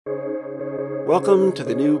Welcome to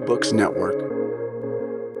the New Books Network.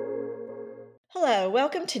 Hello,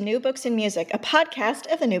 welcome to New Books in Music, a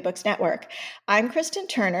podcast of the New Books Network. I'm Kristen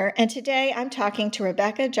Turner, and today I'm talking to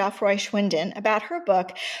Rebecca Geoffroy Schwinden about her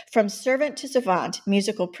book, From Servant to Savant,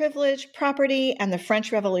 Musical Privilege, Property, and the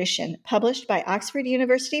French Revolution, published by Oxford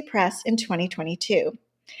University Press in 2022.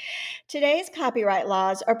 Today's copyright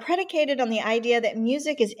laws are predicated on the idea that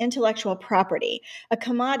music is intellectual property, a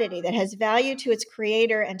commodity that has value to its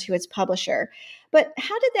creator and to its publisher. But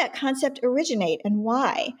how did that concept originate and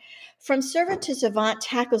why? From Servant to Savant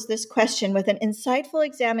tackles this question with an insightful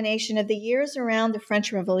examination of the years around the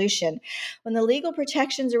French Revolution, when the legal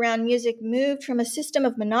protections around music moved from a system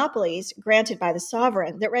of monopolies granted by the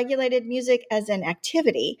sovereign that regulated music as an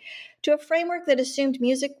activity to a framework that assumed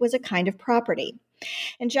music was a kind of property.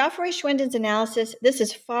 In Geoffroy Schwinden's analysis, this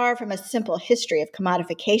is far from a simple history of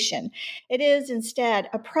commodification. It is instead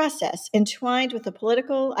a process entwined with the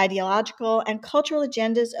political, ideological, and cultural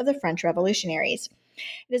agendas of the French revolutionaries.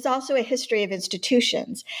 It is also a history of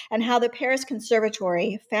institutions and how the Paris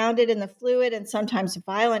Conservatory, founded in the fluid and sometimes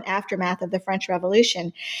violent aftermath of the French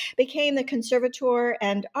Revolution, became the conservator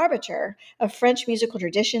and arbiter of French musical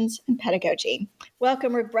traditions and pedagogy.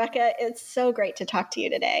 Welcome, Rebecca. It's so great to talk to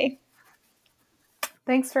you today.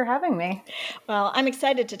 Thanks for having me. Well, I'm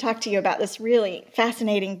excited to talk to you about this really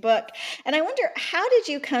fascinating book. And I wonder, how did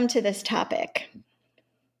you come to this topic?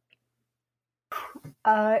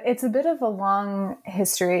 It's a bit of a long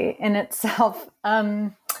history in itself.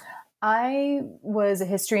 I was a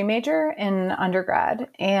history major in undergrad,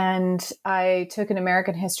 and I took an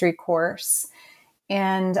American history course.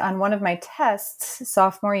 And on one of my tests,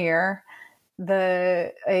 sophomore year,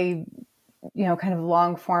 kind of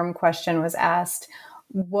long form question was asked: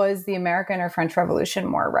 was the American or French Revolution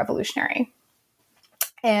more revolutionary?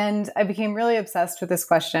 And I became really obsessed with this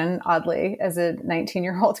question, oddly, as a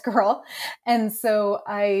 19-year-old girl. And so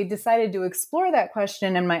I decided to explore that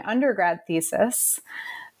question in my undergrad thesis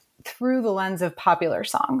through the lens of popular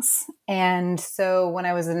songs. And so when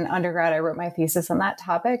I was an undergrad, I wrote my thesis on that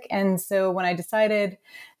topic. And so when I decided,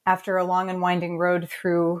 after a long and winding road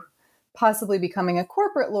through possibly becoming a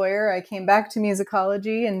corporate lawyer, I came back to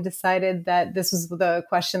musicology and decided that this was the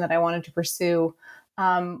question that I wanted to pursue,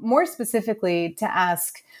 more specifically to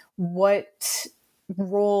ask what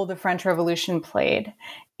role the French Revolution played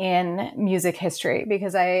in music history,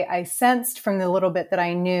 because I sensed from the little bit that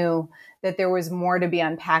I knew that there was more to be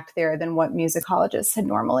unpacked there than what musicologists had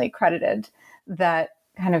normally credited that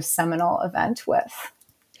kind of seminal event with.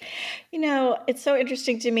 You know, it's so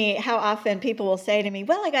interesting to me how often people will say to me,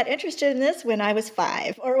 well, I got interested in this when I was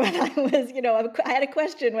 5, or when I was, I had a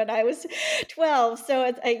question when I was 12. So,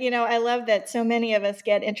 I love that so many of us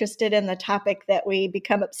get interested in the topic that we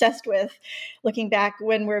become obsessed with, looking back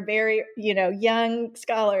when we're very, young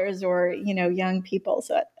scholars or, young people.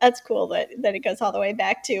 So that's cool that it goes all the way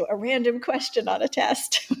back to a random question on a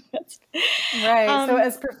test. Right. So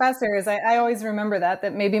as professors, I always remember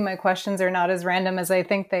that maybe my questions are not as random as I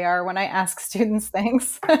think they are when I ask students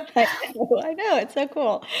things. I know. It's so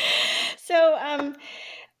cool. So,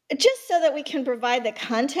 just so that we can provide the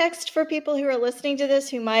context for people who are listening to this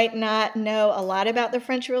who might not know a lot about the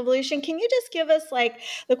French Revolution, can you just give us like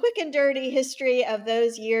the quick and dirty history of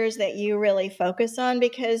those years that you really focus on?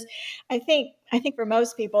 Because I think for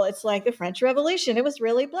most people, it's like the French Revolution. It was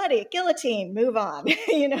really bloody, guillotine, move on,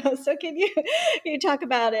 So can you talk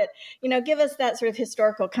about it? Give us that sort of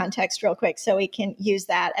historical context real quick so we can use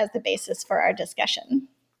that as the basis for our discussion.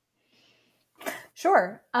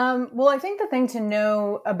 Sure. Well, I think the thing to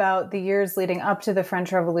know about the years leading up to the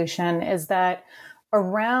French Revolution is that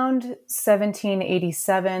around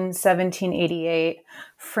 1787, 1788,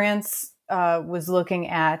 France was looking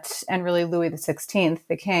at, and really Louis XVI,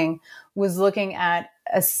 the king, was looking at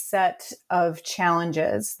a set of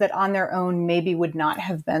challenges that on their own maybe would not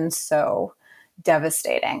have been so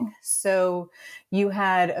devastating. So you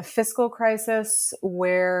had a fiscal crisis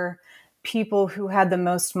where people who had the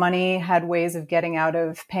most money had ways of getting out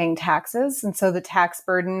of paying taxes. And so the tax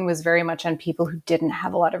burden was very much on people who didn't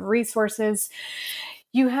have a lot of resources.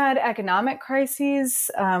 You had economic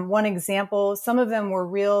crises. One example, some of them were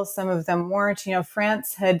real, some of them weren't.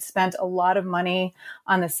 France had spent a lot of money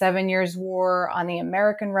on the 7 Years' War, on the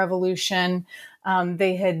American Revolution.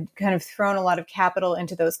 They had kind of thrown a lot of capital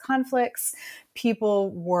into those conflicts.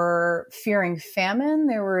 People were fearing famine.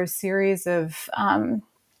 There were a series of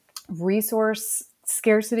resource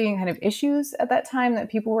scarcity and kind of issues at that time that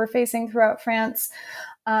people were facing throughout France.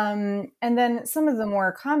 And then some of the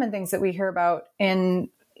more common things that we hear about in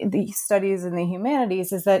the studies in the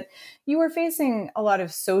humanities is that you were facing a lot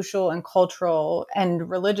of social and cultural and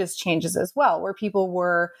religious changes as well,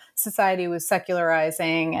 where society was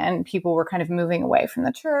secularizing and people were kind of moving away from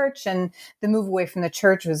the church. And the move away from the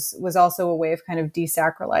church was also a way of kind of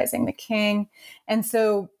desacralizing the king. And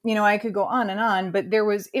so, I could go on, but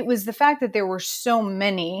it was the fact that there were so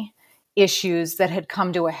many issues that had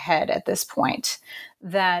come to a head at this point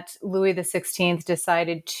that Louis XVI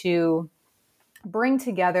decided to bring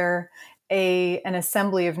together an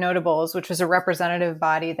assembly of notables, which was a representative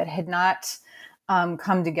body that had not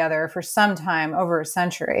come together for some time, over a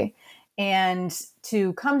century, and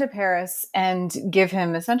to come to Paris and give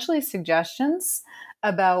him essentially suggestions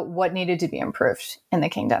about what needed to be improved in the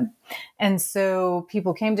kingdom. And so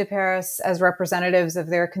people came to Paris as representatives of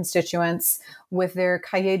their constituents with their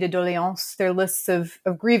cahiers de doléances, their lists of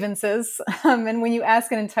grievances. And when you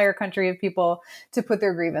ask an entire country of people to put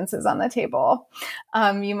their grievances on the table,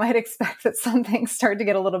 you might expect that some things start to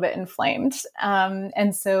get a little bit inflamed.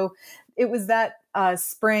 And so it was that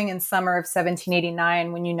spring and summer of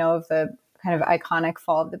 1789, when of the kind of iconic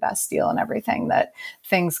fall of the Bastille and everything, that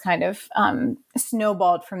things kind of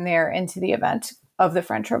snowballed from there into the event of the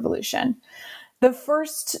French Revolution. The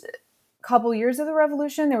first couple years of the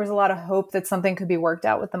revolution, there was a lot of hope that something could be worked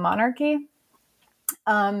out with the monarchy.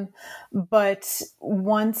 But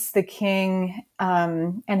once the king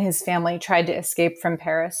and his family tried to escape from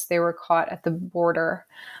Paris, they were caught at the border.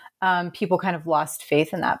 People kind of lost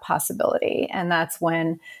faith in that possibility. And that's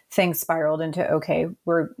when things spiraled into, okay,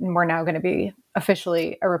 we're now going to be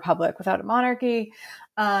officially a republic without a monarchy.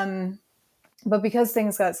 But because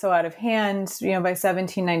things got so out of hand, by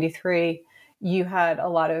 1793, you had a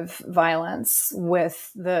lot of violence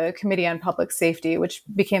with the Committee on Public Safety, which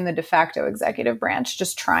became the de facto executive branch,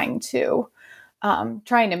 just trying to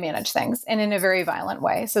manage things, and in a very violent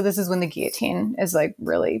way. So this is when the guillotine is like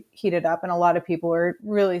really heated up, and a lot of people are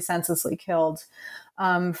really senselessly killed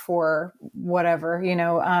for whatever,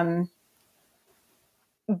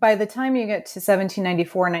 by the time you get to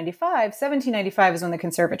 1794-95 is when the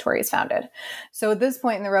Conservatory is founded. So at this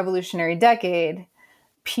point in the Revolutionary decade,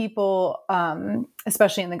 people,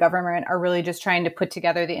 especially in the government, are really just trying to put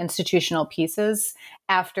together the institutional pieces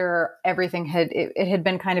after everything had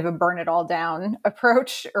been kind of a burn it all down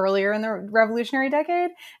approach earlier in the revolutionary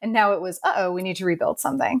decade. And now it was, we need to rebuild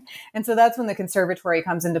something. And so that's when the Conservatory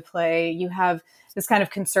comes into play. You have this kind of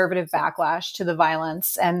conservative backlash to the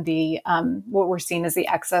violence and the what we're seeing as the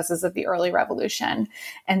excesses of the early revolution.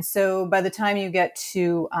 And so by the time you get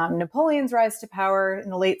to Napoleon's rise to power in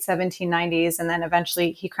the late 1790s, and then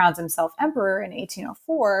eventually he crowns himself emperor in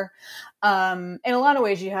 1804, in a lot of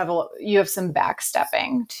ways you have some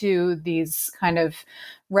backstepping to these kind of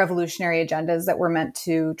revolutionary agendas that were meant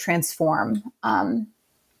to transform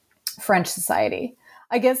French society.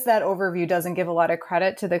 I guess that overview doesn't give a lot of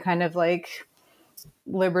credit to the kind of like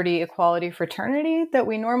liberty, equality, fraternity that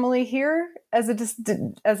we normally hear as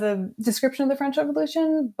a description of the French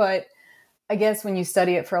Revolution. But I guess when you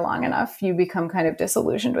study it for long enough, you become kind of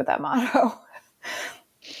disillusioned with that motto.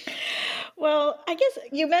 Well, I guess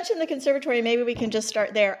you mentioned the Conservatory. Maybe we can just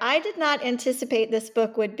start there. I did not anticipate this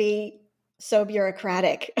book would be so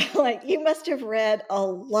bureaucratic. Like, you must have read a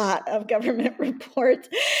lot of government reports.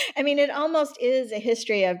 I mean, it almost is a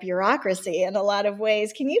history of bureaucracy in a lot of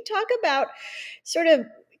ways. Can you talk about sort of,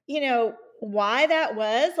 why that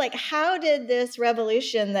was? Like, how did this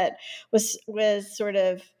revolution that was sort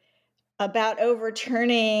of about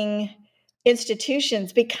overturning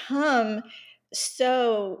institutions become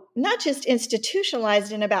so not just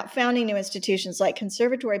institutionalized and about founding new institutions like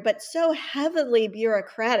Conservatory, but so heavily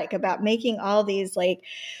bureaucratic about making all these like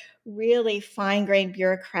really fine-grained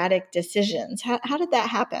bureaucratic decisions? How did that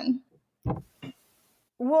happen?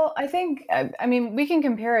 Well, I think, we can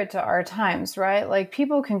compare it to our times, right? Like,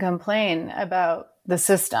 people can complain about the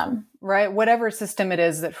system, right? Whatever system it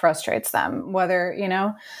is that frustrates them, whether,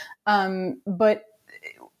 but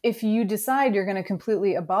if you decide you're going to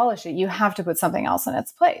completely abolish it, you have to put something else in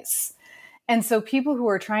its place. And so people who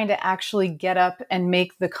are trying to actually get up and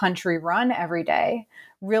make the country run every day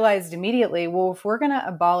realized immediately, well, if we're going to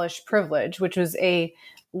abolish privilege, which was a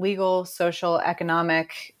legal, social,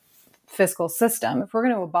 economic, fiscal system, if we're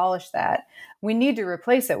going to abolish that, we need to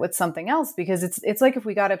replace it with something else, because it's like if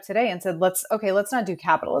we got up today and said, let's not do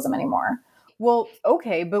capitalism anymore. Well,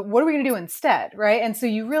 okay, but what are we going to do instead, right? And so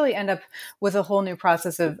you really end up with a whole new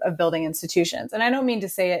process of building institutions. And I don't mean to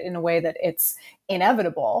say it in a way that it's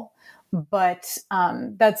inevitable, but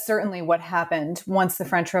that's certainly what happened once the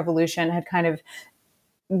French Revolution had kind of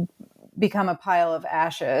become a pile of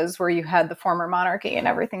ashes, where you had the former monarchy and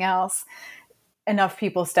everything else. enough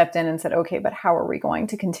people stepped in and said, okay, but how are we going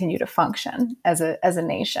to continue to function as a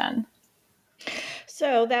nation?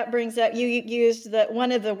 So that brings up, you used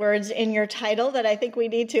one of the words in your title that I think we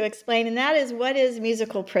need to explain, and that is, what is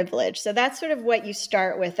musical privilege? So that's sort of what you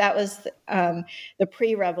start with. That was the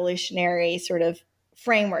pre-revolutionary sort of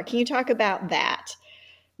framework. Can you talk about that?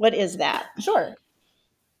 What is that? Sure.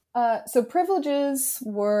 So privileges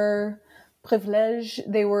were privilege.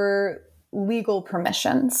 They were legal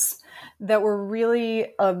permissions that were really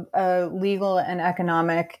a legal and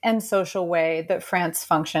economic and social way that France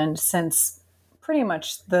functioned since pretty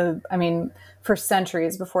much for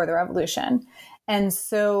centuries before the revolution. And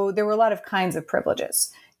so there were a lot of kinds of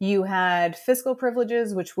privileges. You had fiscal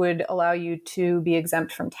privileges, which would allow you to be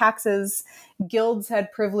exempt from taxes. Guilds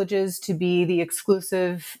had privileges to be the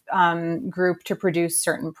exclusive group to produce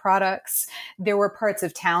certain products. There were parts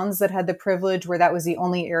of towns that had the privilege where that was the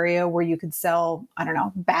only area where you could sell,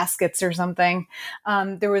 baskets or something.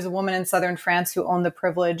 There was a woman in southern France who owned the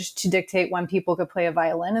privilege to dictate when people could play a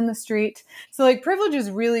violin in the street. So privileges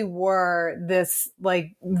really were this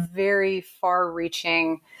very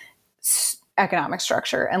far-reaching economic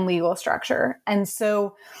structure and legal structure. And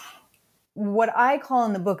so what I call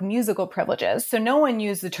in the book musical privileges. So no one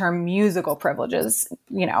used the term musical privileges,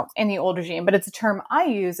 in the old regime, but it's a term I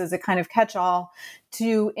use as a kind of catch-all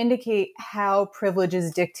to indicate how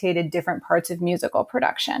privileges dictated different parts of musical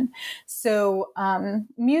production. So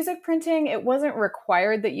music printing, it wasn't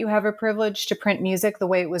required that you have a privilege to print music the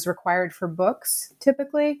way it was required for books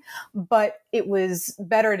typically, but it was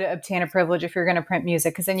better to obtain a privilege if you're going to print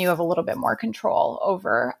music, because then you have a little bit more control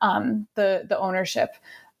over the ownership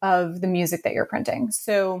of the music that you're printing.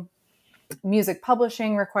 So music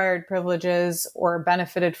publishing required privileges or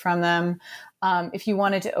benefited from them. If you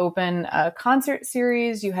wanted to open a concert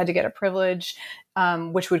series, you had to get a privilege,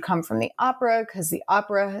 which would come from the opera, because the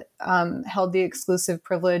opera held the exclusive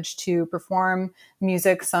privilege to perform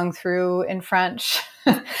music sung through in French.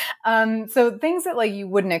 So things that you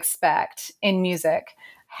wouldn't expect in music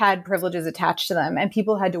had privileges attached to them, and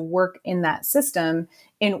people had to work in that system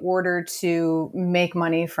in order to make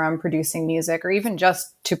money from producing music, or even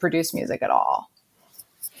just to produce music at all.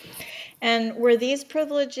 And were these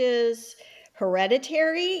privileges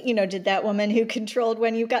hereditary? Did that woman who controlled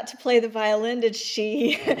when you got to play the violin, did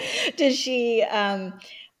she get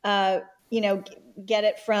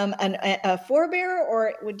it from a forebearer,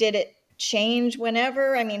 or did it change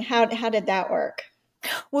whenever? How did that work?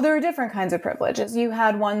 Well, there were different kinds of privileges. You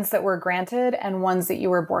had ones that were granted and ones that you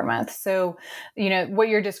were born with. So, what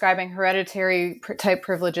you're describing, hereditary type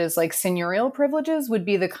privileges, like seigneurial privileges, would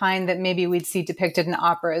be the kind that maybe we'd see depicted in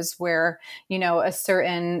operas where,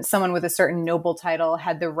 someone with a certain noble title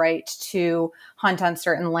had the right to hunt on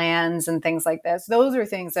certain lands and things like this. Those are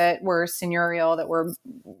things that were seigneurial, that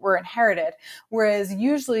were inherited. Whereas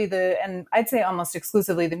usually and I'd say almost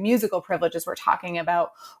exclusively, the musical privileges we're talking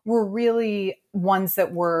about were really ones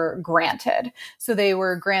that were granted. So they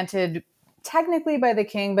were granted technically by the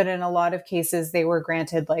king, but in a lot of cases they were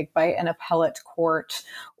granted by an appellate court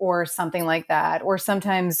or something like that. Or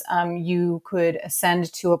sometimes you could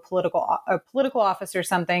ascend to a political office or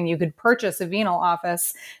something. You could purchase a venal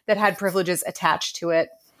office that had privileges attached to it.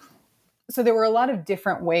 So there were a lot of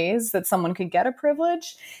different ways that someone could get a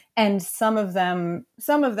privilege, and some of them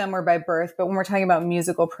were by birth. But when we're talking about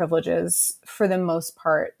musical privileges, for the most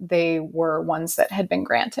part, they were ones that had been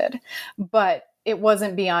granted. But it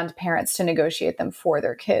wasn't beyond parents to negotiate them for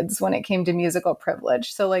their kids when it came to musical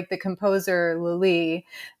privilege. So the composer Lully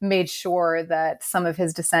made sure that some of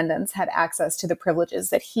his descendants had access to the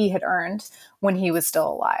privileges that he had earned when he was still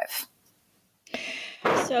alive.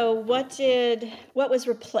 So what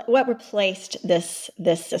replaced this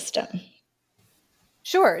system?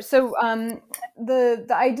 Sure. So the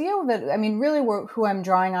idea that, really who I'm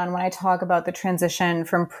drawing on when I talk about the transition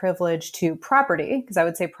from privilege to property, because I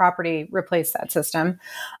would say property replaced that system,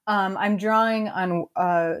 I'm drawing on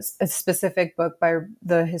a specific book by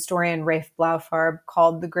the historian Rafe Blaufarb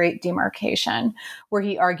called The Great Demarcation, where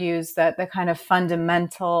he argues that the kind of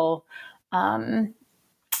fundamental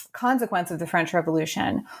consequence of the French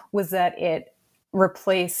Revolution was that it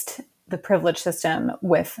replaced the privilege system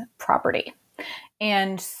with property.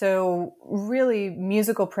 And so really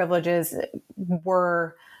musical privileges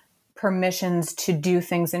were permissions to do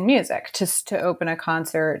things in music, to open a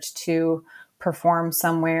concert, to perform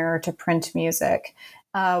somewhere, to print music.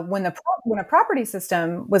 When a property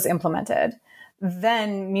system was implemented,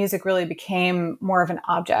 then music really became more of an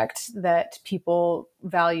object that people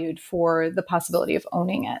valued for the possibility of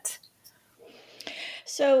owning it.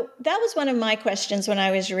 So that was one of my questions when I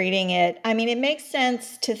was reading it. It makes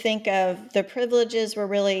sense to think of the privileges were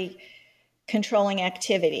really controlling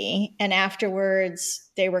activity, and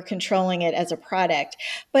afterwards they were controlling it as a product.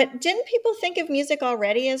 But didn't people think of music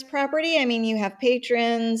already as property? I mean, you have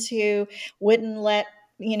patrons who wouldn't let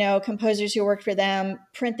composers who worked for them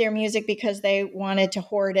print their music because they wanted to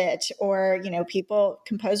hoard it, or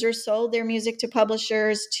composers sold their music to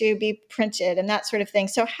publishers to be printed and that sort of thing.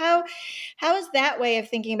 So how is that way of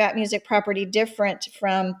thinking about music property different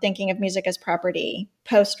from thinking of music as property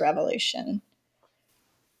post-revolution?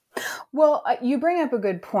 Well, you bring up a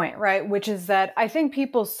good point, right? Which is that I think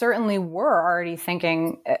people certainly were already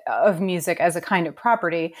thinking of music as a kind of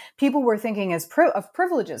property. People were thinking of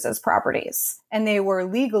privileges as properties, and they were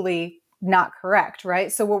legally not correct,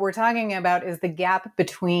 right? So what we're talking about is the gap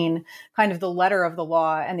between kind of the letter of the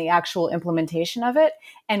law and the actual implementation of it,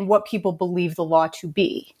 and what people believe the law to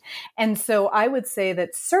be. And so I would say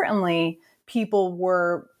that certainly people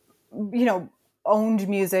were, owned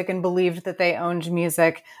music and believed that they owned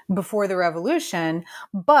music before the revolution,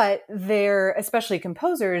 but especially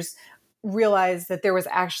composers, realized that there was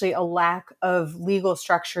actually a lack of legal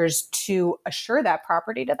structures to assure that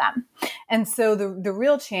property to them. And so the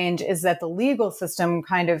real change is that the legal system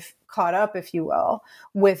kind of caught up, if you will,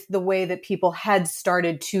 with the way that people had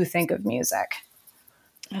started to think of music.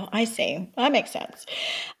 Oh, I see. That makes sense.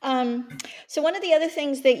 So one of the other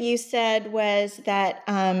things that you said was that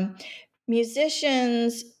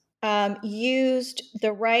musicians used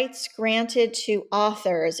the rights granted to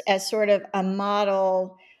authors as sort of a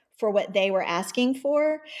model for what they were asking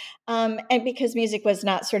for. And because music was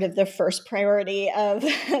not sort of the first priority of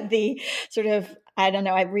the sort of,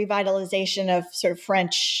 revitalization of sort of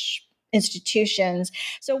French institutions.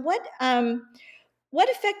 So what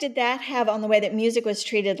effect did that have on the way that music was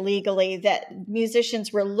treated legally, that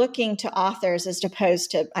musicians were looking to authors as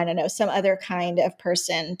opposed to, some other kind of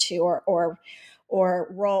person or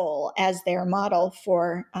role as their model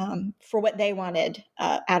for what they wanted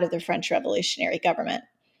out of the French Revolutionary government?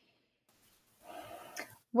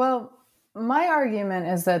 Well, my argument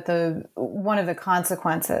is that one of the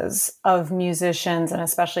consequences of musicians and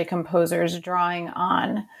especially composers drawing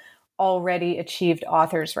on already achieved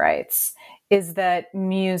authors' rights is that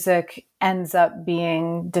music ends up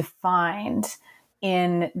being defined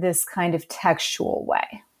in this kind of textual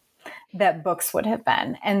way that books would have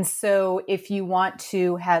been. And so if you want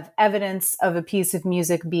to have evidence of a piece of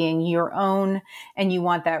music being your own and you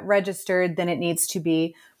want that registered, then it needs to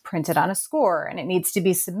be printed on a score and it needs to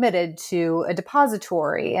be submitted to a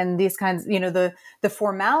depository, and these kinds, the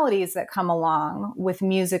formalities that come along with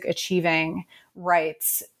music achieving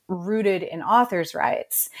rights rooted in authors'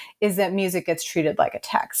 rights is that music gets treated like a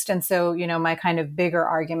text. And so, my kind of bigger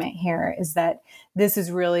argument here is that this is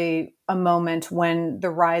really a moment when the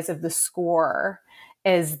rise of the score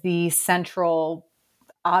as the central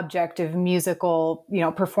object of musical,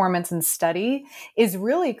 performance and study is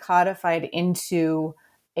really codified into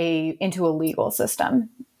a legal system.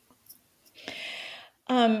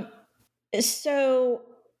 So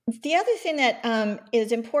the other thing that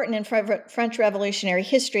is important in French Revolutionary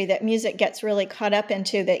history that music gets really caught up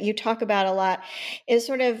into, that you talk about a lot, is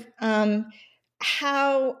sort of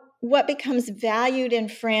what becomes valued in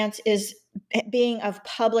France is being of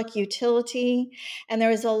public utility. And there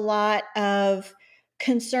was a lot of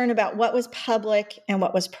concern about what was public and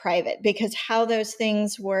what was private, because how those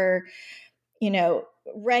things were,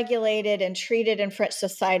 regulated and treated in French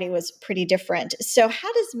society was pretty different. So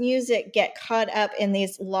how does music get caught up in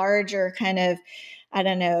these larger kind of,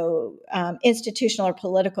 institutional or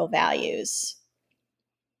political values?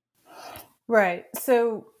 Right.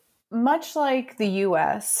 So much like the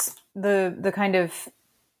US, the kind of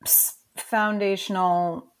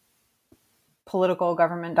foundational political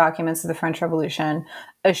government documents of the French Revolution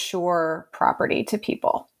assure property to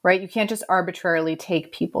people, right? You can't just arbitrarily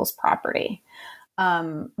take people's property,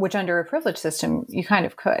 which under a privilege system, you kind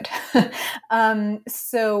of could.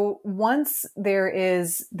 So once there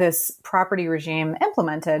is this property regime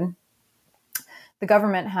implemented, the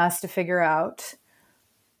government has to figure out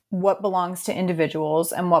what belongs to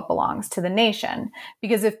individuals and what belongs to the nation.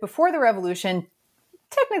 Because if before the revolution,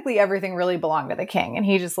 technically everything really belonged to the king and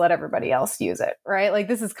he just let everybody else use it, right? Like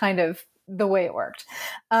this is kind of the way it worked.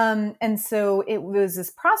 And so it was this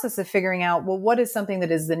process of figuring out, well, what is something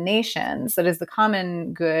that is the nation's, that is the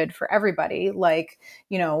common good for everybody, like,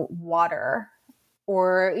 water,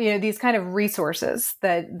 or, these kind of resources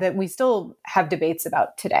that we still have debates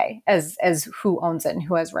about today as who owns it and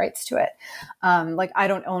who has rights to it. Like I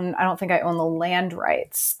don't think I own the land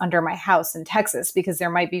rights under my house in Texas because there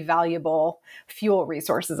might be valuable fuel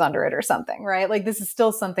resources under it or something, right? Like this is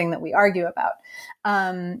still something that we argue about.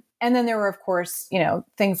 And then there were, of course,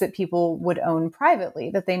 things that people would own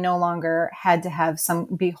privately that they no longer had to have some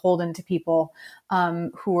beholden to people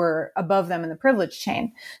who were above them in the privilege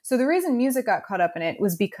chain. So the reason music got caught up in it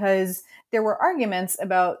was because there were arguments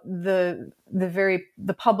about the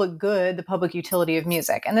public good, the public utility of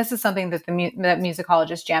music. And this is something that that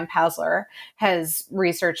musicologist Jan Pasler has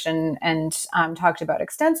researched and talked about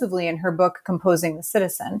extensively in her book, Composing the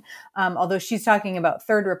Citizen. Although she's talking about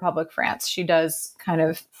Third Republic France, she does kind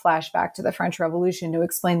of flash back to the French Revolution to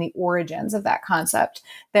explain the origins of that concept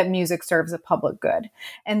that music serves a public good.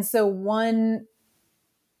 And so one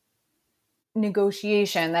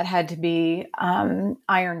negotiation that had to be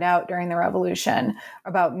ironed out during the revolution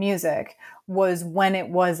about music was when it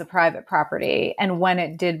was a private property and when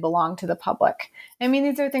it did belong to the public. I mean,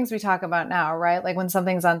 these are things we talk about now, right? Like when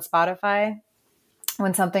something's on Spotify,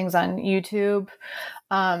 when something's on YouTube,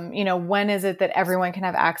 when is it that everyone can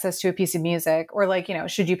have access to a piece of music? Or like,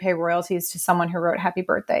 should you pay royalties to someone who wrote Happy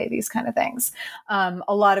Birthday? These kind of things. A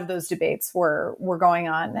lot of those debates were going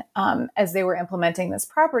on as they were implementing this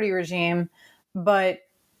property regime. But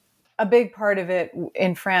a big part of it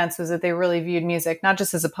in France was that they really viewed music not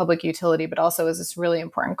just as a public utility, but also as this really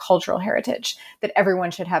important cultural heritage that everyone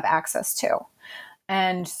should have access to.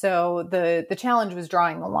 And so the challenge was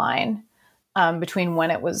drawing the line between when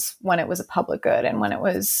it was a public good and when it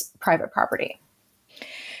was private property.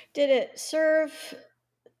 Did it serve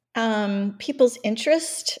people's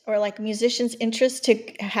interest or like musicians' interest to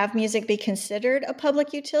have music be considered a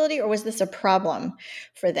public utility, or was this a problem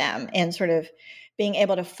for them in sort of being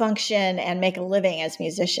able to function and make a living as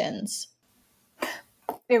musicians?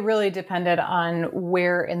 It really depended on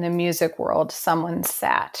where in the music world someone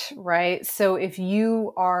sat, right? So if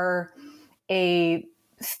you are a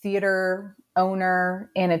theater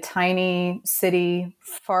owner in a tiny city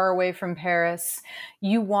far away from Paris,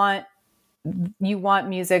 you want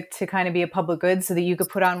music to kind of be a public good so that you could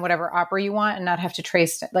put on whatever opera you want and not have to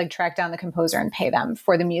track down the composer and pay them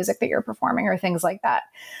for the music that you're performing or things like that.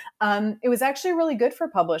 It was actually really good for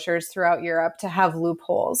publishers throughout Europe to have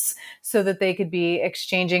loopholes so that they could be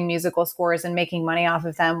exchanging musical scores and making money off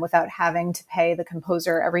of them without having to pay the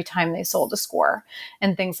composer every time they sold a score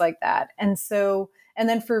and things like that. And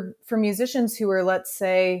then for musicians who were, let's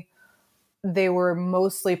say, they were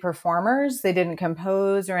mostly performers, they didn't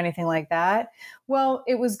compose or anything like that. Well,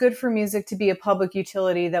 it was good for music to be a public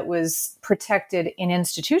utility that was protected in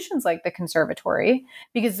institutions like the conservatory,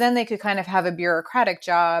 because then they could kind of have a bureaucratic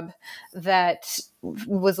job that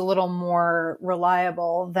was a little more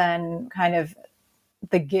reliable than kind of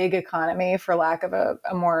the gig economy, for lack of a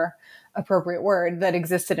more appropriate word, that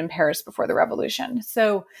existed in Paris before the revolution.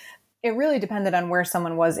 So it really depended on where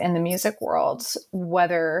someone was in the music world,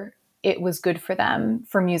 whether it was good for them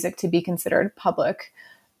for music to be considered a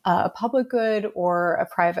public good or a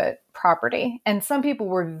private property. And some people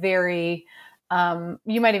were very,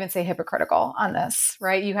 you might even say hypocritical on this,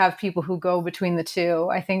 right? You have people who go between the two.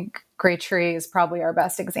 I think Grétry is probably our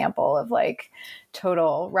best example of like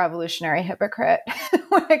total revolutionary hypocrite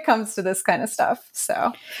when it comes to this kind of stuff.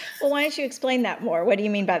 So, well, why don't you explain that more? What do you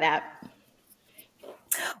mean by that?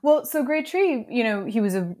 Well, so Grétry, he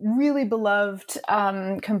was a really beloved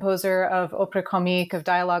composer of opera comique, of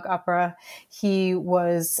dialogue opera. He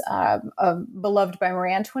was beloved by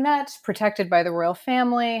Marie Antoinette, protected by the royal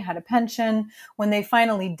family, had a pension. When they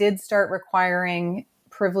finally did start requiring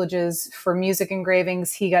privileges for music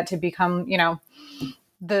engravings, he got to become,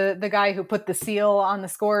 the guy who put the seal on the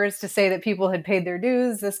scores to say that people had paid their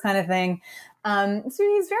dues, this kind of thing. So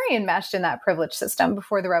he's very enmeshed in that privilege system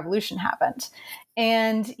before the revolution happened.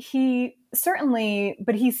 And he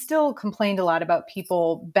still complained a lot about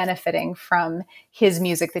people benefiting from his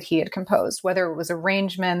music that he had composed, whether it was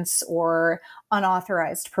arrangements or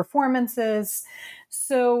unauthorized performances.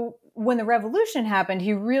 So when the revolution happened,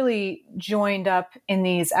 he really joined up in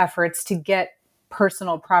these efforts to get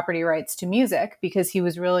personal property rights to music because he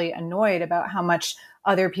was really annoyed about how much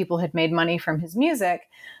other people had made money from his music.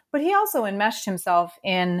 But he also enmeshed himself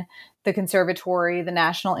in the conservatory, the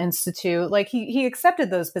National Institute. Like he accepted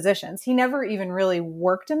those positions. He never even really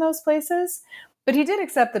worked in those places, but he did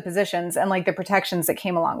accept the positions and like the protections that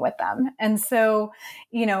came along with them. And so,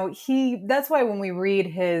 that's why when we read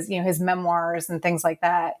his memoirs and things like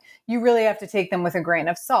that, you really have to take them with a grain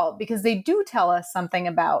of salt because they do tell us something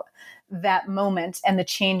about that moment and the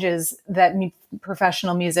changes that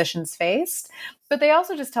professional musicians faced. But they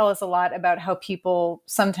also just tell us a lot about how people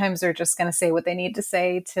sometimes are just going to say what they need to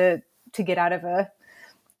say to get out of a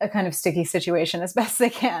kind of sticky situation as best they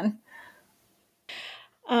can.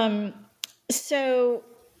 So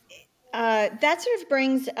that sort of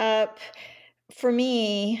brings up for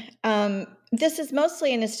me this is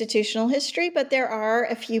mostly an institutional history, but there are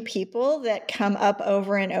a few people that come up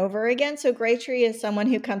over and over again. So Graytree is someone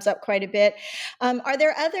who comes up quite a bit. Are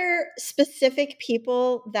there other specific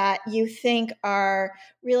people that you think are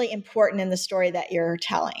really important in the story that you're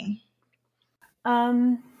telling?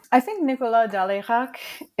 I think Nicolas d'Alayrac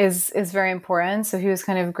is very important. So he was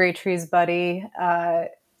kind of Graytree's buddy,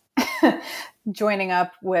 joining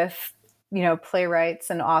up with playwrights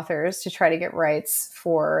and authors to try to get rights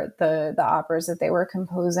for the operas that they were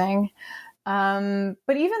composing.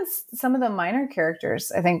 But even some of the minor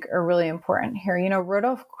characters, I think, are really important here.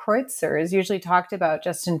 Rodolphe Kreutzer is usually talked about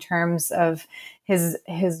just in terms of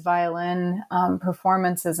his violin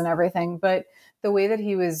performances and everything. But the way that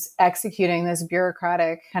he was executing this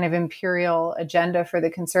bureaucratic kind of imperial agenda for the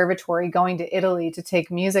conservatory, going to Italy to take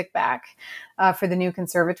music back for the new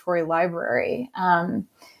conservatory library.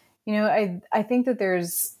 I think that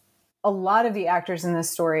there's a lot of the actors in this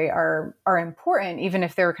story are important, even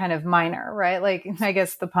if they're kind of minor, right? Like, I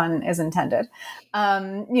guess the pun is intended.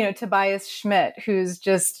 Tobias Schmidt, who's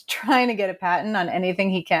just trying to get a patent on anything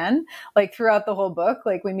he can, like throughout the whole book.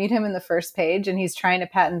 Like, we meet him in the first page and he's trying to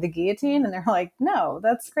patent the guillotine and they're like, no,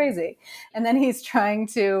 that's crazy. And then he's trying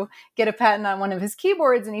to get a patent on one of his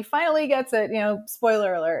keyboards and he finally gets it,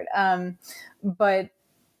 spoiler alert. But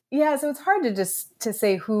yeah, so it's hard to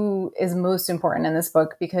say who is most important in this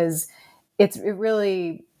book because it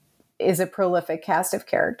really is a prolific cast of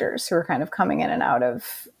characters who are kind of coming in and out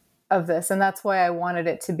of this. And that's why I wanted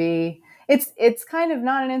it to be, it's kind of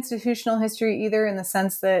not an institutional history either, in the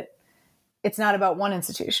sense that it's not about one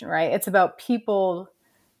institution, right? It's about people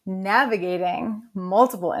navigating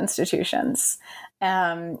multiple institutions,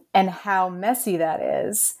 and how messy that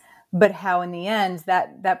is. But how in the end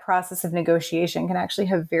that process of negotiation can actually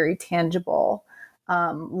have very tangible,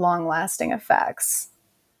 long-lasting effects.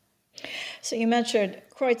 So you mentioned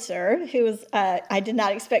Kreutzer, who was I did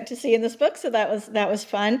not expect to see in this book, so that was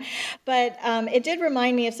fun. But it did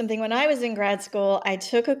remind me of something. When I was in grad school, I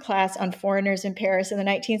took a class on foreigners in Paris in the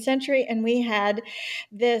 19th century, and we had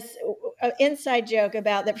this inside joke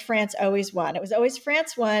about that France always won. It was always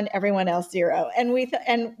France won, everyone else zero. And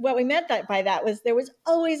what we meant by that was there was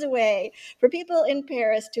always a way for people in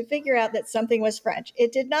Paris to figure out that something was French.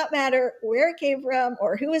 It did not matter where it came from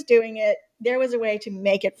or who was doing it. There was a way to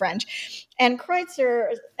make it French. And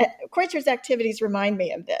Kreutzer's activities remind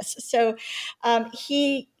me of this. So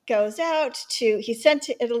he's sent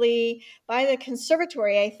to Italy by the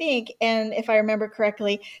conservatory, I think, and if I remember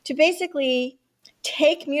correctly, to basically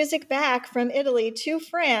take music back from Italy to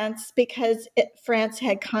France because France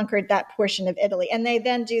had conquered that portion of Italy. And they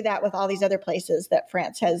then do that with all these other places that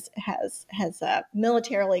France has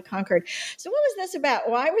militarily conquered. So what was this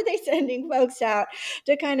about? Why were they sending folks out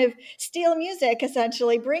to kind of steal music,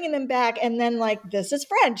 essentially, bringing them back, and then like, this is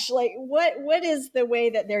French? Like, what is the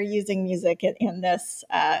way that they're using music in this?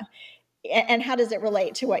 And how does it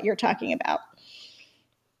relate to what you're talking about?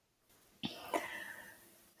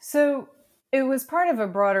 So it was part of a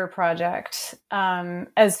broader project.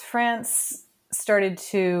 As France started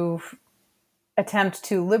to attempt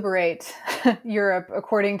to liberate Europe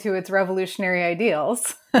according to its revolutionary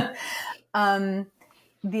ideals, the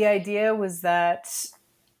idea was that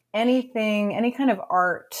any kind of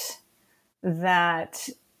art that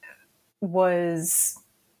was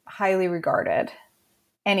highly regarded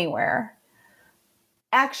anywhere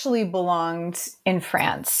actually belonged in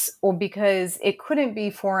France, or because it couldn't be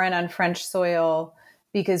foreign on French soil,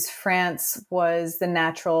 because France was the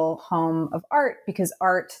natural home of art, because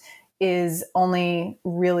art is only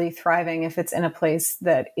really thriving if it's in a place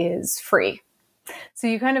that is free. So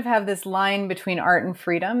you kind of have this line between art and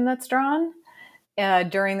freedom that's drawn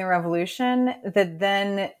during the revolution that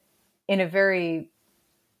then, in a very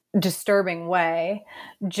disturbing way,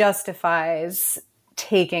 justifies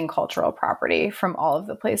taking cultural property from all of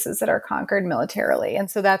the places that are conquered militarily. And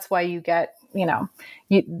so that's why you get,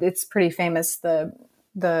 it's pretty famous,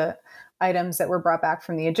 the items that were brought back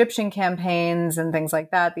from the Egyptian campaigns and things like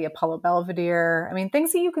that, the Apollo Belvedere. I mean,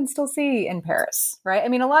 things that you can still see in Paris, right? I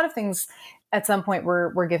mean, a lot of things at some point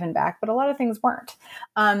were given back, but a lot of things weren't.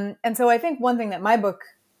 And so I think one thing that my book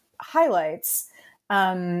highlights,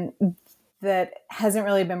 that hasn't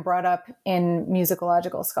really been brought up in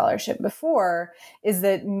musicological scholarship before, is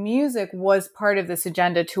that music was part of this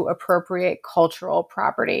agenda to appropriate cultural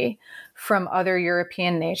property from other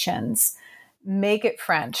European nations, make it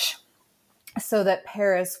French, so that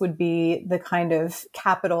Paris would be the kind of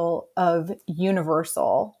capital of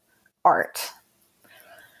universal art.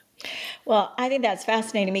 Well, I think that's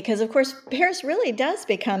fascinating because, of course, Paris really does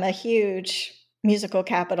become a huge musical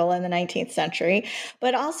capital in the 19th century.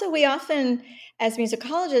 But also we often, as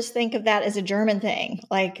musicologists, think of that as a German thing,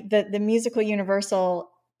 like the musical universal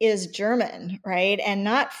is German, right? And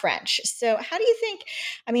not French. So how do you think,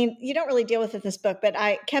 I mean, you don't really deal with it in this book, but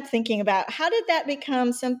I kept thinking about how did that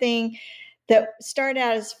become something that started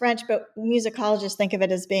out as French, but musicologists think of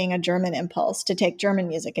it as being a German impulse to take German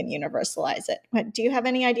music and universalize it. Do you have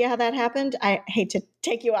any idea how that happened? I hate to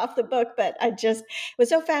take you off the book, but it was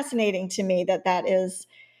so fascinating to me that is,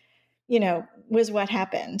 was what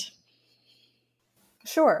happened.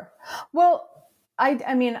 Sure. Well,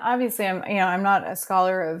 I mean, obviously, I'm not a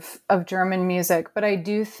scholar of German music, but I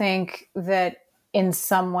do think that in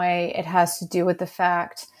some way it has to do with the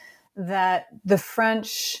fact that the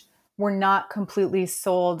French were not completely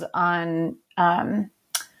sold on.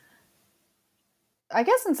 I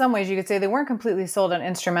guess in some ways you could say they weren't completely sold on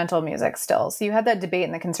instrumental music still. So you had that debate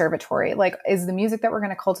in the conservatory. Like, is the music that we're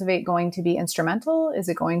going to cultivate going to be instrumental? Is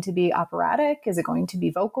it going to be operatic? Is it going to be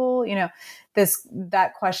vocal?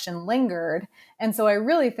 That question lingered. And so I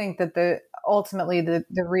really think that ultimately the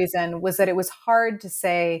reason was that it was hard to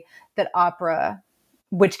say that opera,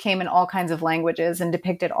 which came in all kinds of languages and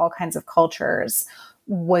depicted all kinds of cultures,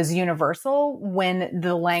 was universal when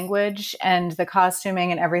the language and the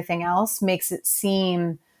costuming and everything else makes it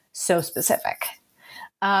seem so specific.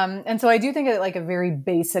 And so I do think at like a very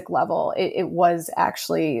basic level, it was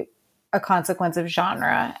actually a consequence of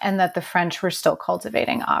genre, and that the French were still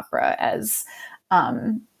cultivating opera as,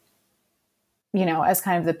 as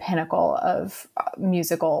kind of the pinnacle of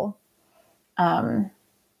musical triumph,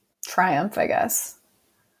 triumph,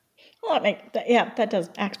 Well, that does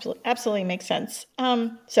absolutely make sense.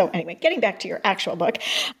 So anyway, getting back to your actual book,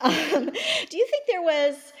 do you think there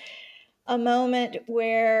was a moment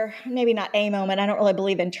where, maybe not a moment, I don't really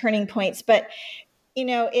believe in turning points, but,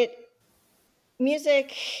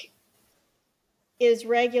 music is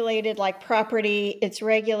regulated like property. It's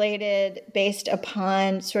regulated based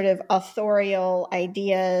upon sort of authorial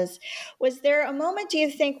ideas. Was there a moment, do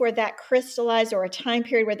you think, where that crystallized, or a time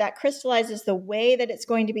period where that crystallizes the way that it's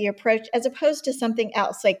going to be approached as opposed to something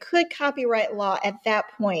else? Like, could copyright law at that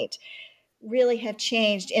point really have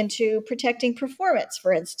changed into protecting performance,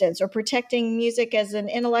 for instance, or protecting music as an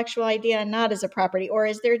intellectual idea and not as a property? Or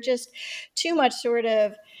is there just too much sort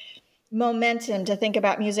of momentum to think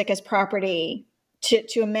about music as property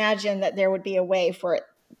to imagine that there would be a way for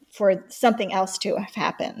something else to have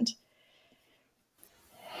happened?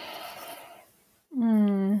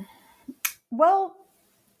 Well,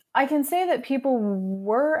 I can say that people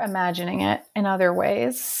were imagining it in other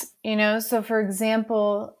ways, So for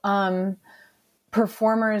example,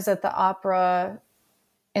 performers at the opera,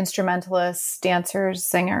 instrumentalists, dancers,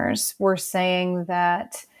 singers, were saying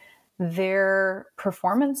that their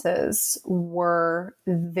performances were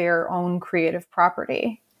their own creative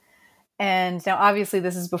property. And now, obviously,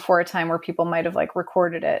 this is before a time where people might have like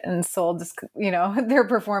recorded it and sold, their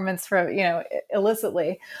performance for,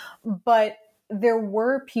 illicitly. But there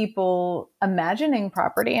were people imagining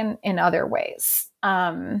property in other ways.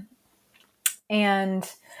 But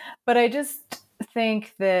I just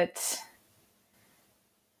think that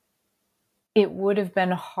it would have been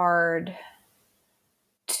hard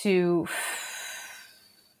to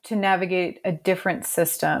navigate a different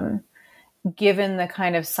system given the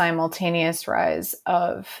kind of simultaneous rise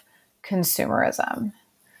of consumerism.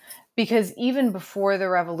 Because even before the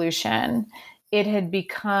revolution, it had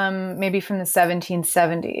become, maybe from the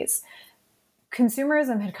 1770s,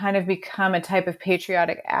 consumerism had kind of become a type of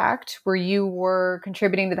patriotic act where you were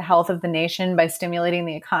contributing to the health of the nation by stimulating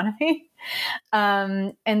the economy.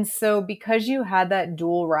 And so because you had that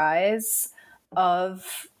dual rise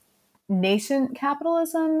of nascent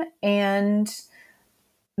capitalism and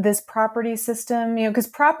this property system, because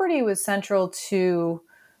property was central to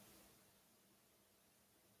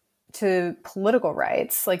political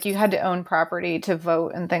rights. Like, you had to own property to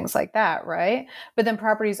vote and things like that, right? But then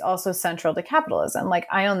property is also central to capitalism. Like,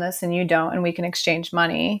 I own this and you don't, and we can exchange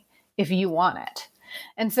money if you want it.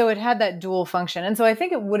 And so it had that dual function. And so I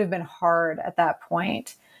think it would have been hard at that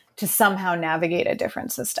point to somehow navigate a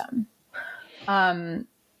different system.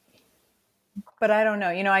 But I don't know,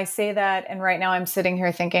 I say that, and right now I'm sitting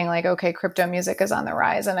here thinking like, okay, crypto music is on the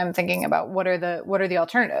rise, and I'm thinking about what are the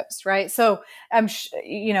alternatives, right? So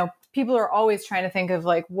people are always trying to think of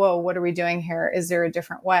like, whoa, what are we doing here? Is there a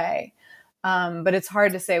different way? But it's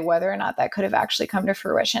hard to say whether or not that could have actually come to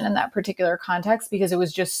fruition in that particular context, because it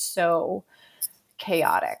was just so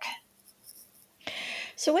chaotic.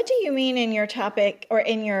 So what do you mean in your topic, or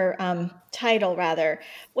in your title rather,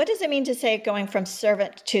 what does it mean to say going from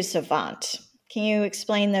servant to savant? Can you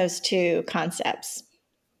explain those two concepts?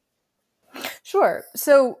 Sure.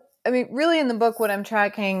 So, I mean, really in the book, what I'm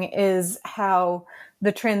tracking is how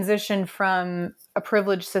the transition from a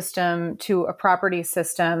privilege system to a property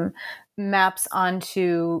system maps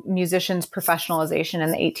onto musicians' professionalization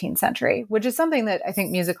in the 18th century, which is something that I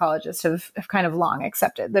think musicologists have kind of long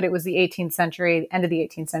accepted, that it was the 18th century, end of the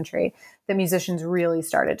 18th century, that musicians really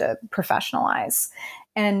started to professionalize.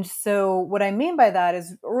 And so what I mean by that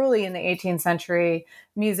is early in the 18th century,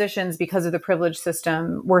 musicians, because of the privilege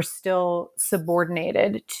system, were still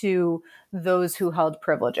subordinated to those who held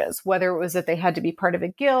privileges, whether it was that they had to be part of a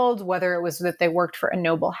guild, whether it was that they worked for a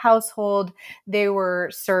noble household, they were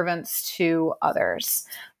servants to others.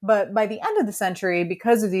 But by the end of the century,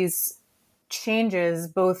 because of these changes,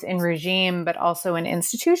 both in regime, but also in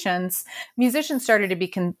institutions, musicians started to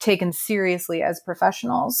be taken seriously as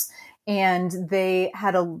professionals. And they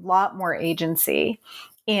had a lot more agency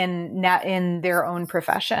in their own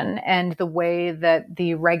profession and the way that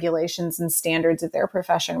the regulations and standards of their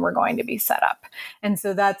profession were going to be set up. And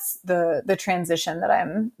so that's the transition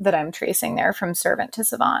that I'm tracing there from servant to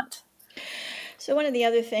savant. So one of the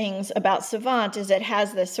other things about savant is it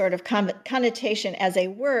has this sort of connotation as a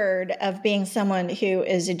word of being someone who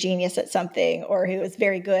is a genius at something or who is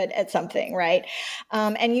very good at something, right?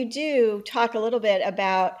 And you do talk a little bit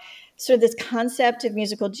about sort of this concept of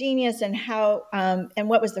musical genius and how, and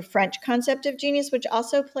what was the French concept of genius, which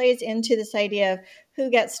also plays into this idea of who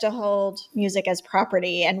gets to hold music as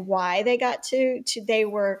property and why they got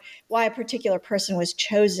why a particular person was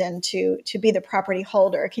chosen to be the property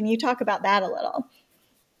holder. Can you talk about that a little?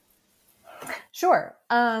 Sure.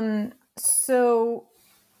 So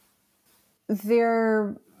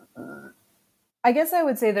I guess I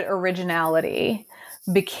would say that originality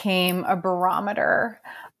became a barometer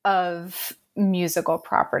of musical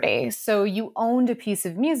property. So you owned a piece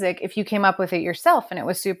of music if you came up with it yourself and it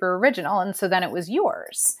was super original. And so then it was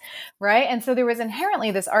yours, right? And so there was inherently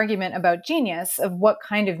this argument about genius of what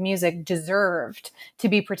kind of music deserved to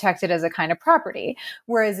be protected as a kind of property.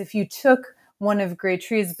 Whereas if you took one of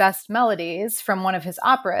Grétry's best melodies from one of his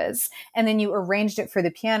operas, and then you arranged it for the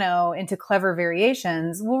piano into clever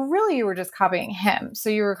variations, well, really you were just copying him. So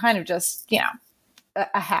you were kind of just,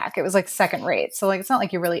 a hack. It was like second rate. So like, it's not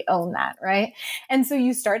like you really own that. Right. And so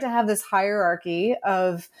you start to have this hierarchy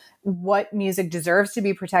of what music deserves to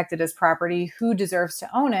be protected as property, who deserves to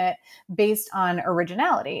own it based on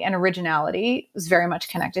originality. And originality is very much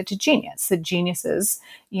connected to genius. The geniuses,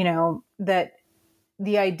 that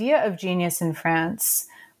the idea of genius in France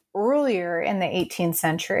earlier in the 18th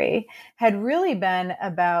century had really been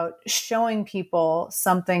about showing people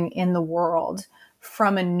something in the world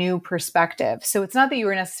from a new perspective. So it's not that you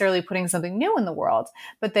were necessarily putting something new in the world,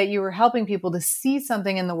 but that you were helping people to see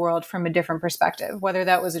something in the world from a different perspective, whether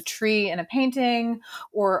that was a tree in a painting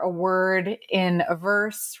or a word in a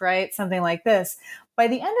verse, right? Something like this. By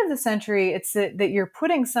the end of the century, it's that you're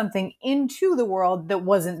putting something into the world that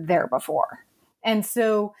wasn't there before. And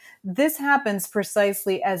so this happens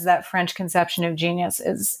precisely as that French conception of genius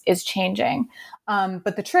is changing.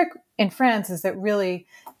 But the trick in France is that really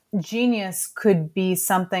genius could be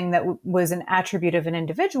something that was an attribute of an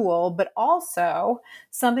individual, but also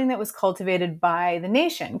something that was cultivated by the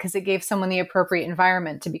nation because it gave someone the appropriate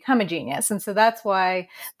environment to become a genius. And so that's why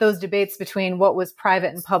those debates between what was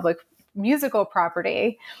private and public musical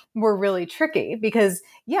property were really tricky because,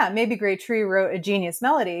 maybe Grétry wrote a genius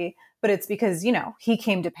melody, but it's because, he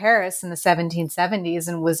came to Paris in the 1770s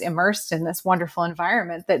and was immersed in this wonderful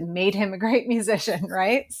environment that made him a great musician,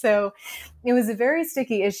 right? So it was a very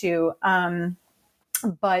sticky issue,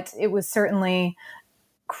 but it was certainly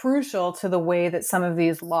crucial to the way that some of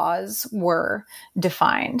these laws were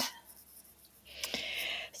defined.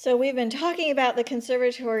 So we've been talking about the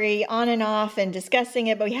conservatory on and off and discussing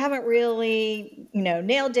it, but we haven't really,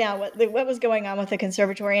 nailed down what was going on with the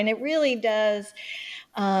conservatory. And it really does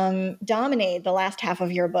dominate the last half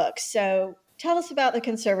of your book. So tell us about the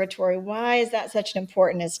conservatory. Why is that such an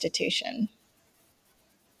important institution?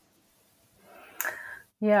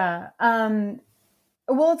 Yeah.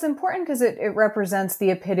 Well, it's important because it represents the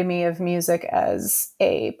epitome of music as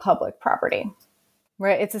a public property.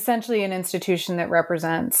 Right. It's essentially an institution that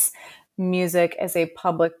represents music as a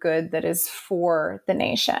public good that is for the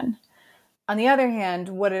nation. On the other hand,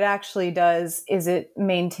 what it actually does is it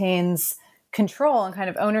maintains control and kind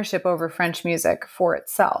of ownership over French music for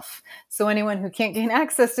itself. So anyone who can't gain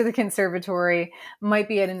access to the conservatory might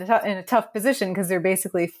be in a tough position because they're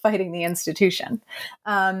basically fighting the institution.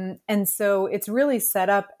 And so it's really set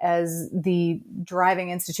up as the driving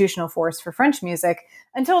institutional force for French music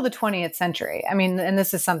until the 20th century. I mean, and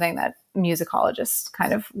this is something that musicologists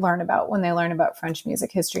kind of learn about when they learn about French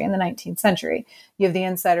music history in the 19th century. You have the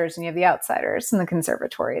insiders and you have the outsiders in the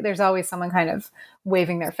conservatory. There's always someone kind of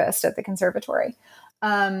waving their fist at the conservatory.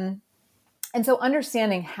 And so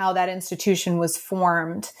understanding how that institution was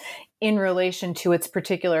formed in relation to its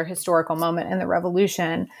particular historical moment in the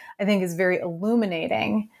revolution, I think is very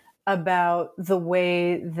illuminating about the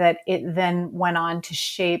way that it then went on to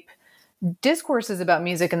shape discourses about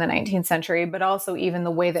music in the 19th century, but also even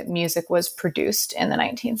the way that music was produced in the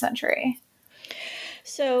 19th century.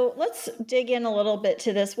 So let's dig in a little bit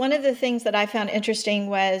to this. One of the things that I found interesting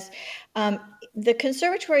was the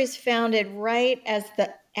conservatory is founded right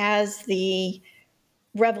as the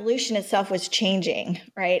revolution itself was changing,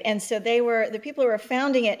 right? And so the people who were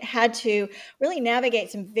founding it had to really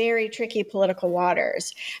navigate some very tricky political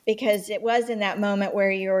waters, because it was in that moment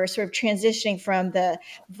where you were sort of transitioning from the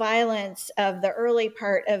violence of the early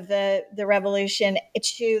part of the revolution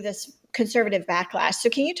to this conservative backlash. So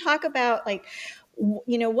can you talk about, like,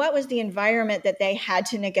 what was the environment that they had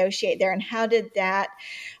to negotiate there, and how did that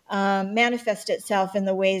manifest itself in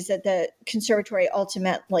the ways that the conservatory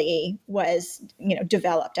ultimately was,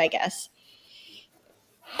 developed, I guess?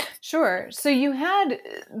 Sure. So you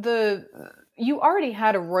already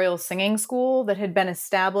had a royal singing school that had been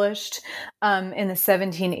established in the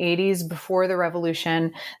 1780s before the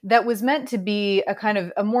revolution, that was meant to be a kind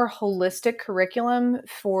of a more holistic curriculum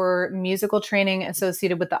for musical training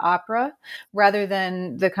associated with the opera, rather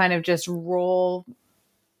than the kind of just role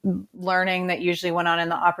learning that usually went on in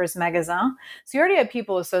the opera's magasin. So you already had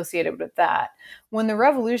people associated with that. When the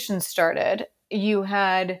revolution started, you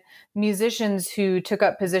had musicians who took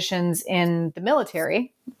up positions in the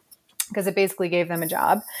military, because it basically gave them a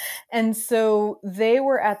job. And so they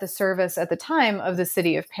were at the service at the time of the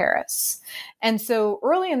city of Paris. And so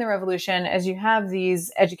early in the revolution, as you have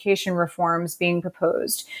these education reforms being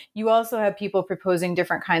proposed, you also have people proposing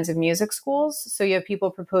different kinds of music schools. So you have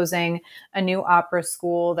people proposing a new opera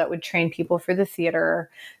school that would train people for the theater,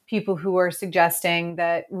 people who are suggesting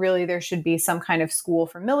that really there should be some kind of school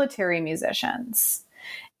for military musicians.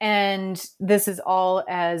 And this is all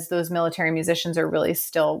as those military musicians are really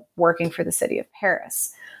still working for the city of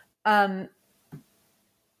Paris.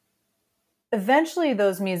 Eventually,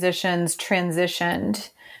 those musicians transitioned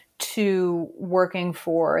to working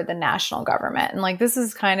for the national government. And this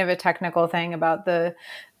is kind of a technical thing about the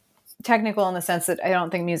technical, in the sense that I don't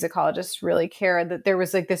think musicologists really care, that there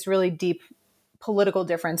was this really deep political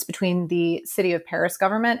difference between the city of Paris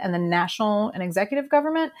government and the national and executive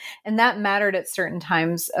government. And that mattered at certain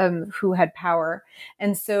times, who had power.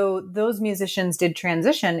 And so those musicians did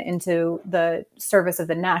transition into the service of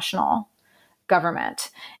the national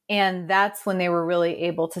government. And that's when they were really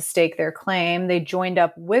able to stake their claim. They joined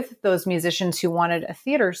up with those musicians who wanted a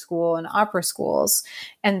theater school and opera schools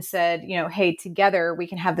and said, hey, together we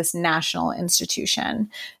can have this national institution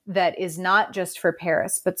that is not just for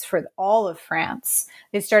Paris, but for all of France.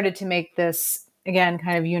 They started to make this, again,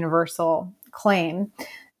 kind of universal claim.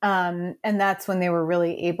 And that's when they were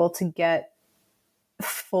really able to get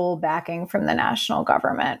full backing from the national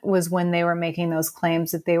government, was when they were making those claims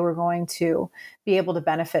that they were going to be able to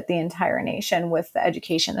benefit the entire nation with the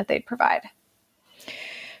education that they'd provide.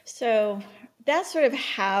 So that's sort of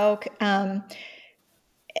how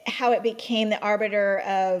it became the arbiter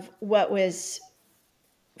of what was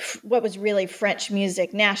really French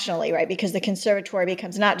music nationally, right? Because the conservatory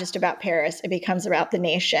becomes not just about Paris, it becomes about the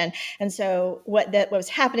nation. And so what was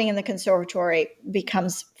happening in the conservatory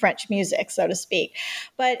becomes French music, so to speak.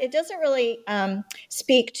 But it doesn't really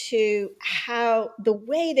speak to how the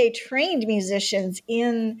way they trained musicians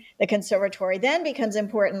in the conservatory then becomes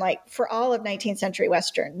important, for all of 19th century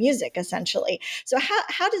Western music, essentially. So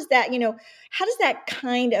how does that, how does that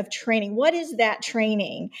kind of training, what is that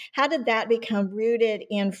training? How did that become rooted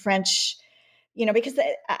in French, because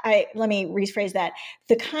let me rephrase that.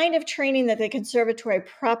 The kind of training that the conservatory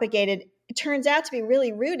propagated, it turns out to be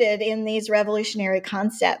really rooted in these revolutionary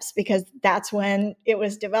concepts, because that's when it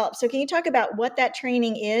was developed. So can you talk about what that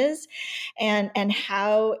training is and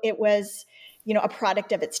how it was, a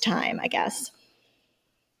product of its time, I guess?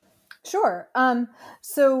 Sure.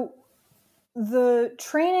 So the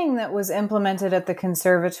training that was implemented at the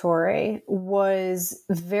conservatory was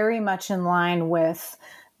very much in line with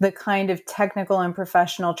the kind of technical and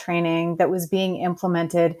professional training that was being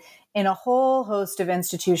implemented in a whole host of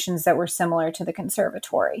institutions that were similar to the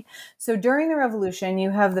conservatory. So during the Revolution,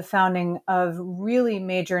 you have the founding of really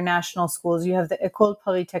major national schools. You have the École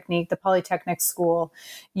Polytechnique, the Polytechnic School.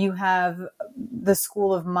 You have the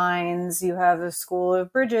School of Mines. You have the School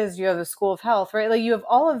of Bridges. You have the School of Health, right? Like you have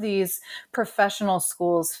all of these professional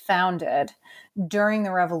schools founded during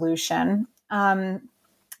the Revolution. And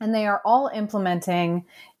they are all implementing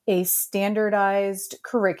a standardized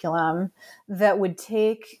curriculum that would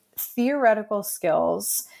take theoretical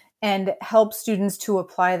skills and help students to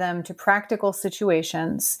apply them to practical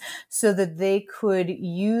situations so that they could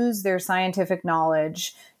use their scientific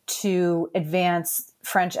knowledge to advance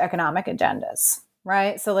French economic agendas,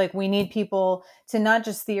 right? So like we need people to not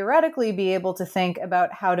just theoretically be able to think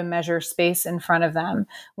about how to measure space in front of them.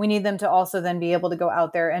 We need them to also then be able to go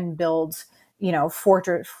out there and build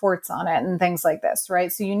forts on it and things like this,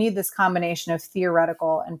 right? So you need this combination of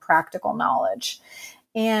theoretical and practical knowledge.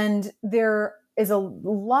 And there is a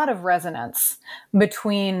lot of resonance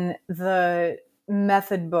between the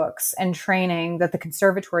method books and training that the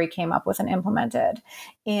conservatory came up with and implemented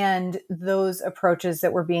and those approaches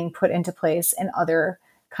that were being put into place in other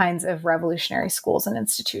kinds of revolutionary schools and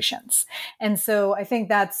institutions. And so I think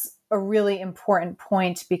that's a really important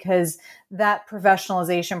point because that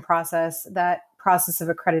professionalization process, that process of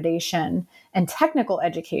accreditation and technical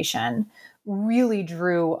education really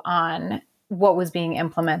drew on what was being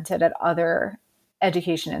implemented at other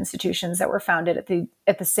education institutions that were founded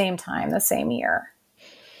at the same time, the same year.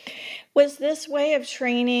 Was this way of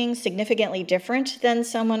training significantly different than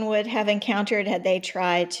someone would have encountered had they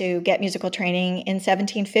tried to get musical training in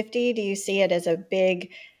 1750? Do you see it as a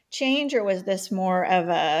big change, or was this more of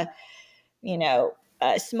a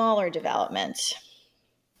smaller development?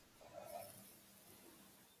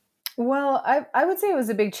 Well, I would say it was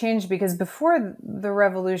a big change because before the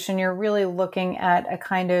Revolution, you're really looking at a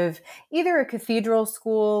kind of either a cathedral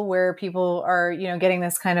school where people are, getting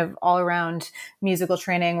this kind of all around musical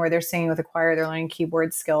training where they're singing with a choir, they're learning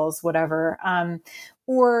keyboard skills, whatever.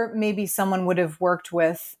 Or maybe someone would have worked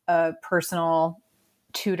with a personal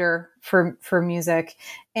tutor for music.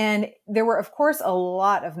 And there were, of course, a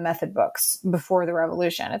lot of method books before the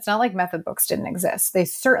Revolution. It's not like method books didn't exist. They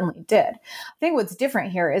certainly did. I think what's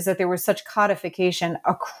different here is that there was such codification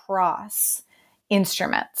across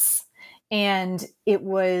instruments. And it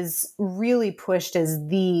was really pushed as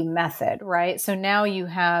the method, right? So now you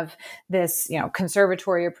have this,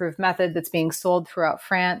 conservatory approved method that's being sold throughout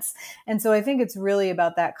France. And so I think it's really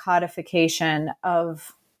about that codification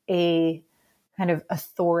of a kind of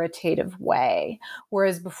authoritative way.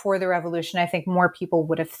 Whereas before the Revolution, I think more people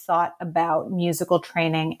would have thought about musical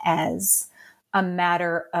training as a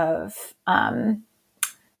matter of the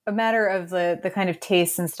kind of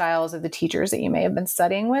tastes and styles of the teachers that you may have been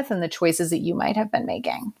studying with and the choices that you might have been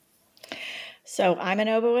making. So I'm an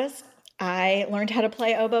oboist. I learned how to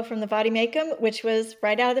play oboe from the Vade-Mecum, which was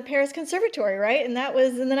right out of the Paris Conservatory, right? And that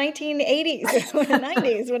was in the 1980s or the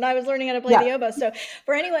 90s when I was learning how to play the oboe. So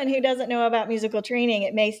for anyone who doesn't know about musical training,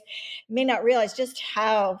 it may not realize just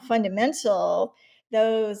how fundamental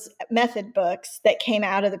those method books that came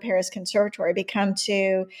out of the Paris Conservatory become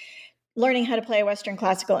to learning how to play a Western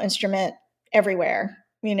classical instrument everywhere.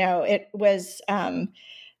 It was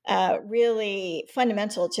really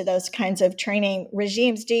fundamental to those kinds of training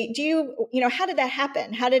regimes. Do you, how did that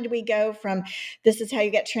happen? How did we go from this is how you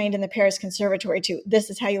get trained in the Paris Conservatory to this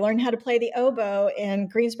is how you learn how to play the oboe in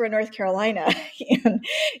Greensboro, North Carolina in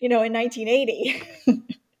 1980?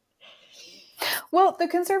 Well, the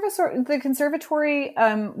conservatory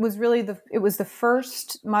was really the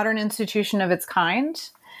first modern institution of its kind,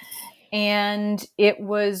 and it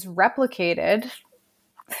was replicated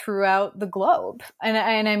throughout the globe. And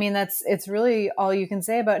I mean, it's really all you can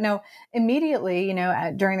say about. Now, immediately,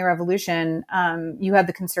 during the Revolution, you had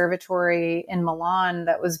the conservatory in Milan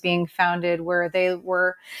that was being founded where they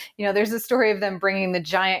were, there's a story of them bringing the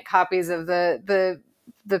giant copies of the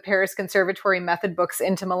Paris Conservatory method books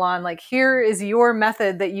into Milan. Like, here is your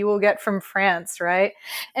method that you will get from France, right?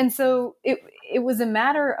 And so it was a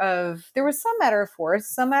matter of, there was some matter of force,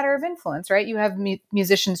 some matter of influence, right? You have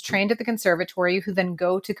musicians trained at the conservatory who then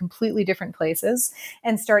go to completely different places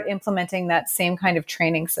and start implementing that same kind of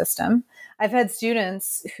training system. I've had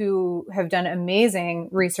students who have done amazing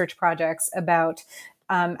research projects about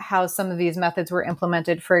how some of these methods were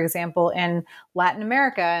implemented, for example, in Latin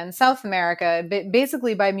America and South America,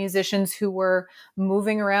 basically by musicians who were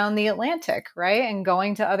moving around the Atlantic, right? And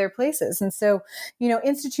going to other places. And so,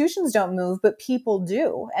 institutions don't move, but people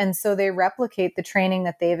do. And so they replicate the training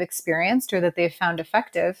that they've experienced or that they've found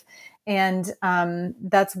effective. And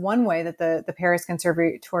that's one way that the Paris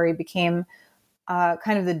Conservatory became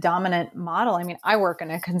kind of the dominant model. I mean, I work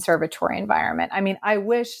in a conservatory environment. I mean, I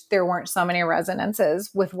wish there weren't so many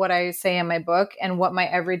resonances with what I say in my book and what my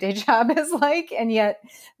everyday job is like. And yet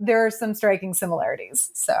there are some striking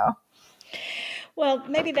similarities. So. Well,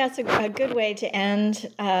 maybe that's a good way to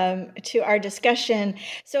end to our discussion.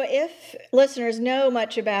 So if listeners know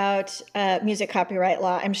much about music copyright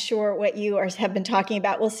law, I'm sure what you have been talking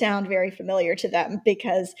about will sound very familiar to them,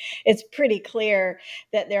 because it's pretty clear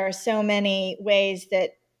that there are so many ways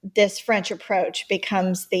that this French approach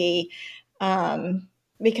becomes the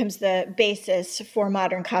basis for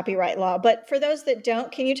modern copyright law. But for those that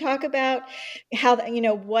don't, can you talk about how,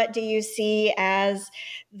 what do you see as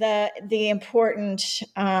the important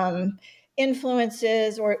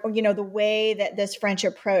influences or the way that this French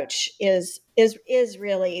approach is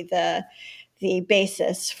really the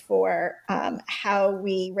basis for how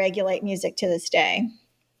we regulate music to this day?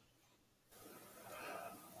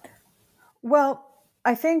 Well,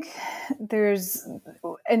 I think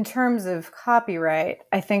in terms of copyright,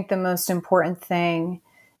 I think the most important thing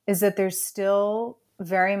is that there's still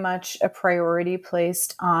very much a priority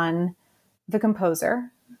placed on the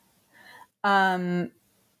composer,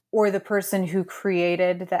 or the person who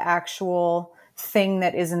created the actual thing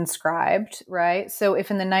that is inscribed, right? So if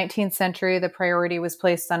in the 19th century, the priority was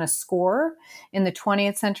placed on a score, in the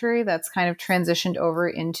 20th century, that's kind of transitioned over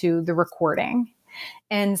into the recording.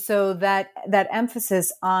 And so that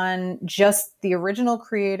emphasis on just the original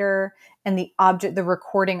creator and the object, the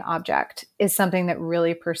recording object, is something that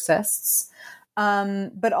really persists.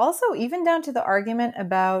 But also even down to the argument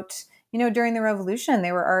about, during the Revolution,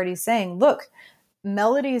 they were already saying, look,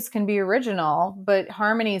 melodies can be original, but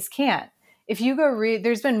harmonies can't. If you go read,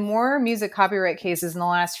 there's been more music copyright cases in the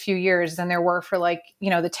last few years than there were for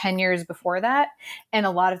the 10 years before that. And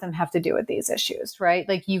a lot of them have to do with these issues, right?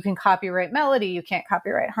 Like, you can copyright melody, you can't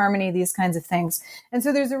copyright harmony, these kinds of things. And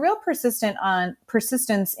so there's a real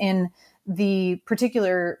persistence in the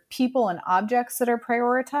particular people and objects that are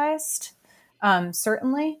prioritized,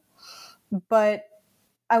 certainly. But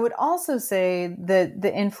I would also say that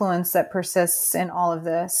the influence that persists in all of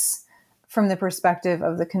this, from the perspective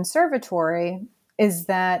of the conservatory, is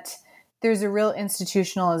that there's a real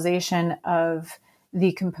institutionalization of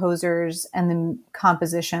the composers and the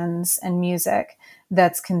compositions and music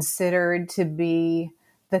that's considered to be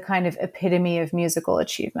the kind of epitome of musical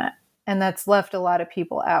achievement. And that's left a lot of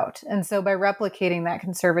people out. And so by replicating that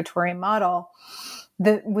conservatory model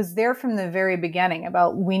that was there from the very beginning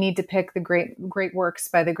about, we need to pick the great works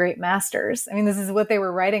by the great masters. I mean, this is what they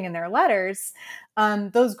were writing in their letters.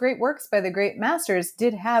 Those great works by the great masters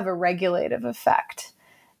did have a regulative effect.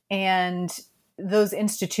 And those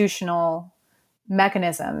institutional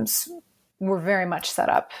mechanisms were very much set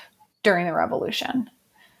up during the Revolution.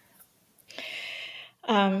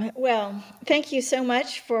 Well, thank you so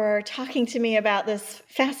much for talking to me about this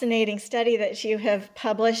fascinating study that you have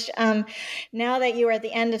published. Now that you are at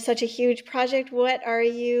the end of such a huge project, what are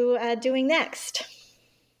you doing next?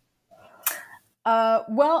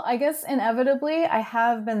 Well, I guess inevitably, I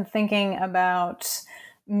have been thinking about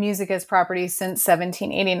music as property since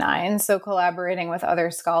 1789. So collaborating with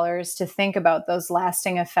other scholars to think about those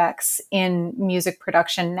lasting effects in music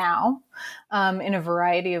production now, in a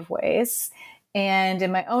variety of ways. And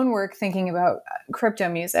in my own work, thinking about crypto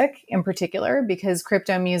music in particular, because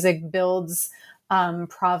crypto music builds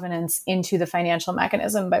provenance into the financial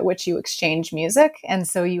mechanism by which you exchange music. And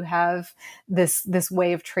so you have this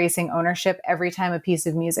way of tracing ownership every time a piece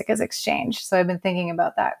of music is exchanged. So I've been thinking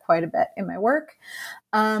about that quite a bit in my work.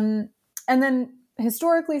 And then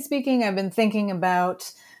historically speaking, I've been thinking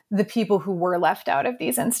about the people who were left out of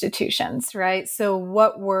these institutions, right? So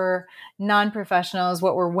what were non-professionals,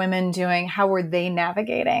 what were women doing? How were they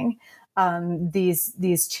navigating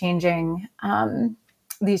these changing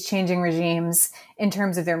regimes in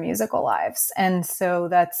terms of their musical lives? And so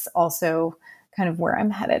that's also kind of where I'm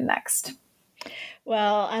headed next.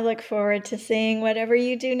 Well, I look forward to seeing whatever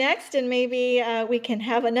you do next, and maybe we can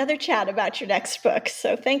have another chat about your next book.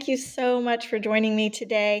 So thank you so much for joining me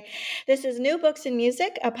today. This is New Books in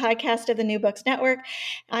Music, a podcast of the New Books Network.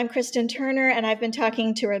 I'm Kristen Turner, and I've been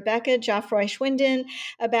talking to Rebecca Geoffroy-Schwinden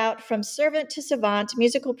about From Servant to Savant,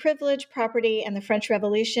 Musical Privilege, Property, and the French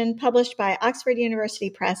Revolution, published by Oxford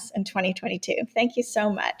University Press in 2022. Thank you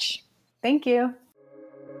so much. Thank you.